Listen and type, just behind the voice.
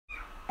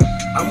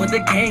I'm with the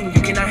gang,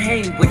 you cannot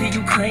hang. What do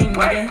you claim,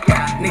 nigga?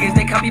 Niggas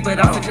they copy, but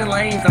I'm switching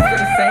lanes. I'm still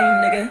the same,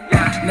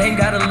 nigga. Name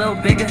got a little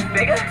bigger.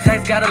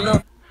 Sex got a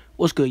little.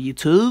 What's good,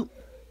 YouTube?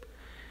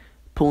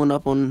 Pulling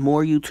up on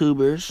more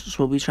YouTubers. That's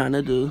what we trying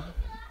to do.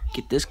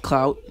 Get this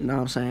clout, you know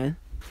what I'm saying?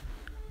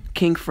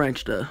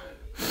 KingFrench, though.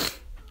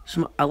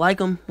 I like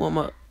him. One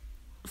of my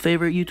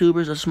favorite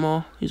YouTubers are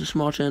small. He's a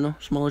smaller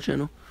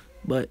channel.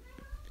 But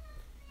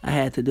I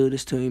had to do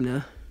this to him,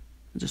 though.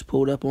 I just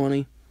pulled up on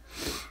him.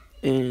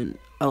 And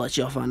I'll let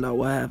y'all find out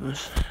what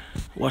happens.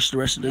 Watch the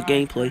rest of the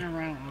gameplay.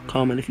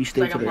 Comment if you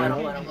stay to the end.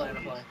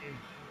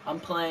 I'm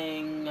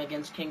playing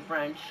against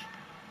KingFrench.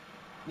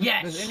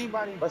 Yes! Does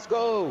anybody... Let's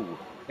go!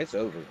 It's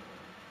over.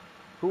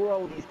 Who are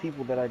all these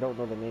people that I don't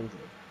know the names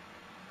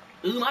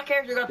of? Ooh, my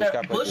character got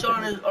that bush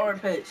on his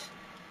armpits.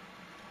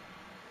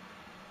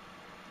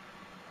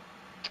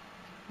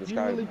 This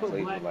guy really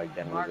plays with like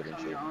Den Wizard and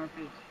shit.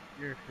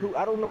 Who?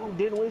 I don't know who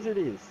Den Wizard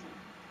is.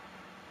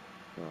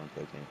 No, I'm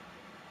taking.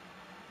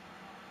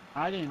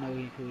 I didn't know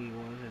who he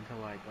was until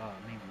like,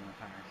 maybe one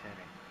time I said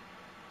it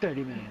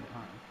 30 million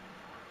times.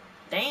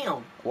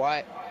 Damn.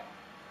 What?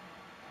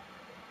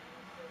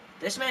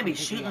 This man be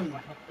shooting.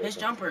 His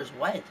jumper is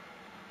wet.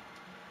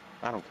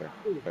 I don't care.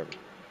 Whatever.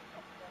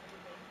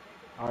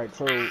 Alright,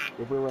 so if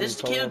we're running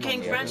this kid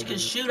KingFrench can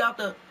shoot out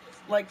the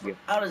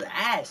out his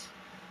ass.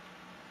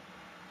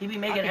 He be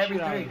making every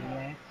three.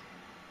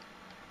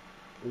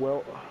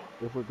 Well,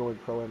 if we're going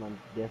pro, I'm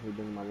definitely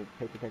bringing my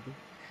paper protector.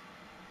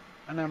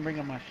 And I'm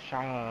bringing my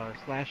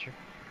slasher.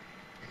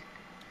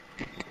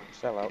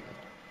 Sell out.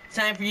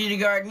 Time for you to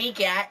guard me,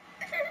 cat.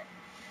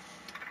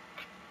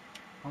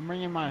 I'm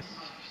bringing my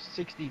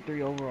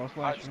 63 overall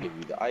slasher. I'll just give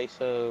you the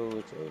ISO.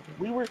 It's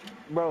over.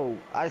 Bro,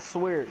 I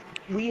swear,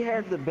 we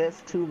had the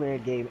best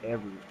two-man game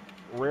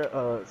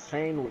ever.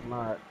 Shane was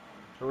not.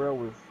 Terrell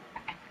was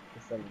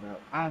selling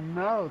out. I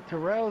know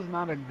Terrell's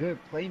not a good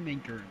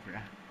playmaker, bro.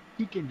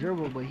 He can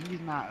dribble, but he's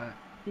not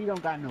he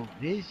don't got no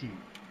vision.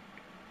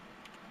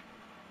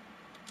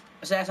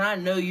 Assassin, I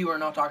know you are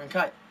not talking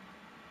cut.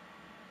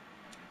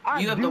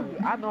 I know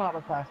how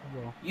to pass the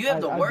ball. You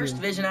have the worst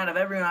vision out of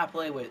everyone I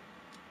play with.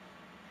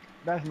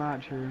 That's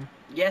not true.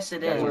 Yes,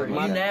 it is. You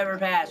never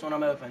pass when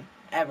I'm open.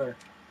 Ever.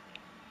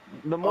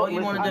 All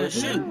you want to do is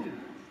shoot.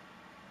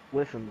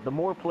 Listen, the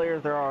more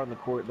players there are on the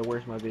court, the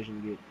worse my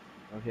vision gets.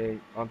 Okay?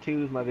 On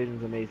twos, my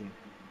vision's amazing.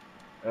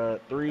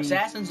 Three.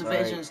 Assassin's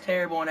vision is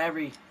terrible on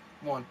every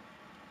one.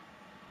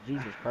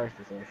 Jesus Christ,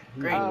 Assassin.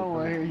 Great. I don't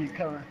want to hear you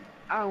coming.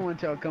 I don't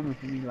want y'all coming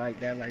for me like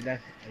that.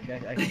 That's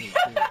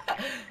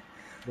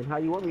Then how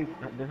you want me?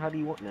 Then how do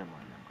you want? Never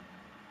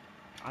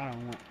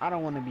mind. I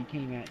don't want to be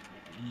king at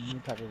any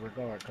type of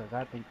regard, because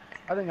I think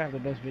I have the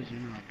best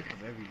vision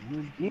of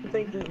everyone. You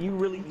think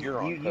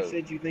you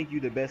said you think you're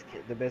the best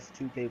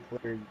 2K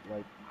player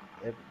like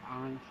ever? I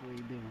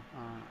honestly do.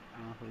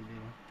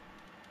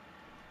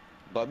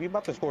 Bub, you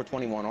about to score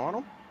 21 on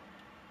him?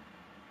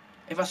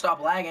 If I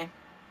stop lagging.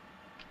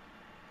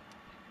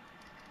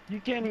 You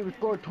can't even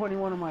score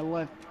 21 on my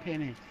left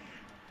penny.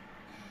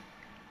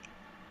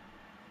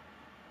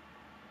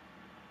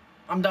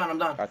 I'm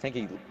done. I think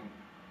he.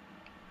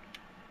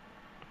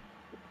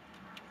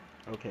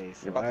 Okay,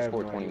 so you're about to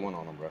score 21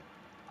 on him, bro.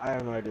 I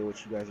have no idea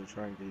what you guys are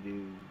trying to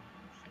do.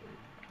 So.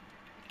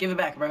 Give it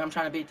back, bro. I'm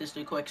trying to beat this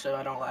dude quick so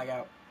I don't lag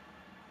out.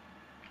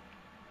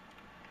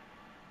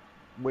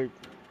 Wait.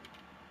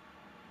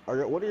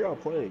 What are y'all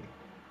playing?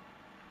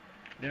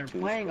 They're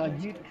playing a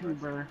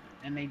YouTuber,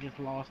 and they just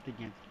lost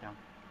against them.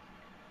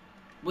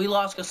 We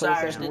lost because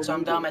Cyrus did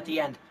something dumb at the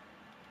end.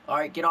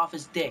 Alright, get off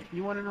his dick.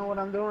 You want to know what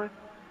I'm doing?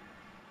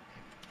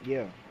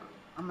 Yeah.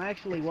 I'm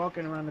actually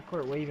walking around the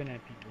court waving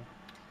at people.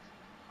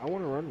 I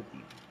want to run with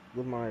you.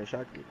 With my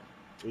shot creator.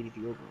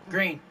 83 overall.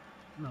 Green.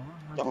 No.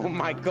 Oh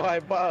my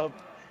God, Bob.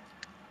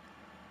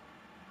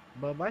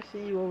 Bub, I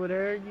see you over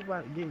there. You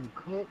about to get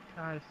cooked.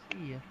 I see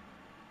you. You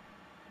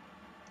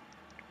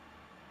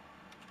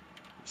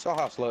saw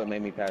how slow it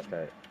made me pass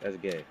that. That's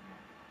gay.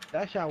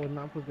 That shot was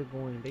not supposed to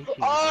go in. They shoot.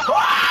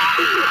 Oh!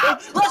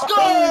 Let's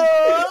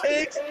go!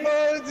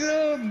 Expose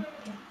him!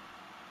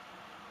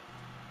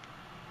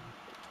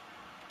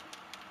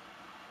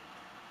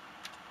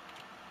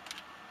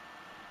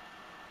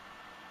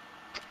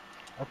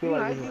 I feel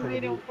like this is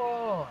made him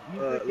fall.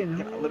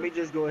 Let me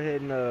just go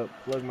ahead and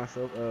plug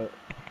myself.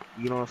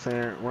 You know what I'm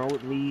saying? Run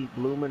with me,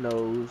 blew my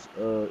nose.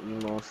 You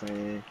know what I'm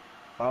saying?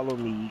 Follow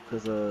me,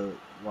 cause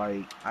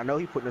like I know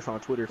he putting this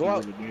on Twitter if he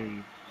win the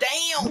game.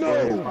 Damn!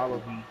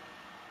 No!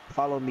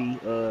 Follow me.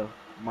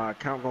 My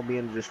account gonna be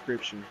in the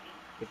description.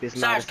 If it's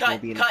not, it's gonna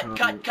be in the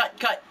comments.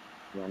 Cut.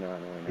 No.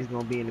 It's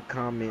gonna be in the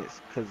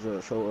comments, cause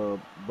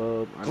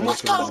Bub. I know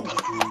let's go!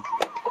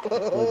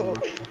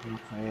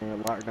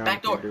 Lockdown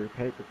protector,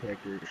 pay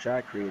protector,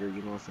 shot creator.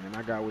 You know what I'm saying?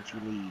 I got what you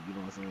need. You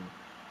know what I'm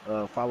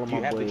saying? Follow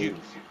my boy.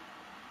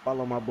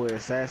 Follow my boy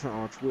Assassin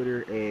on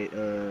Twitter at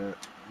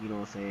you know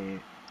what I'm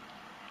saying?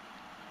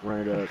 Run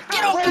it up.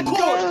 Get off the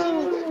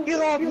court!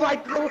 Get off my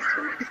court!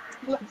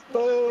 Let's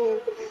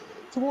go!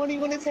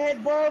 20 on his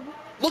head, Bob!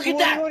 Look at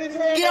that!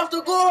 Get off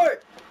the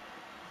court!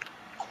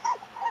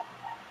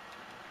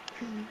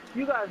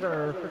 You guys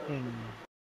are freaking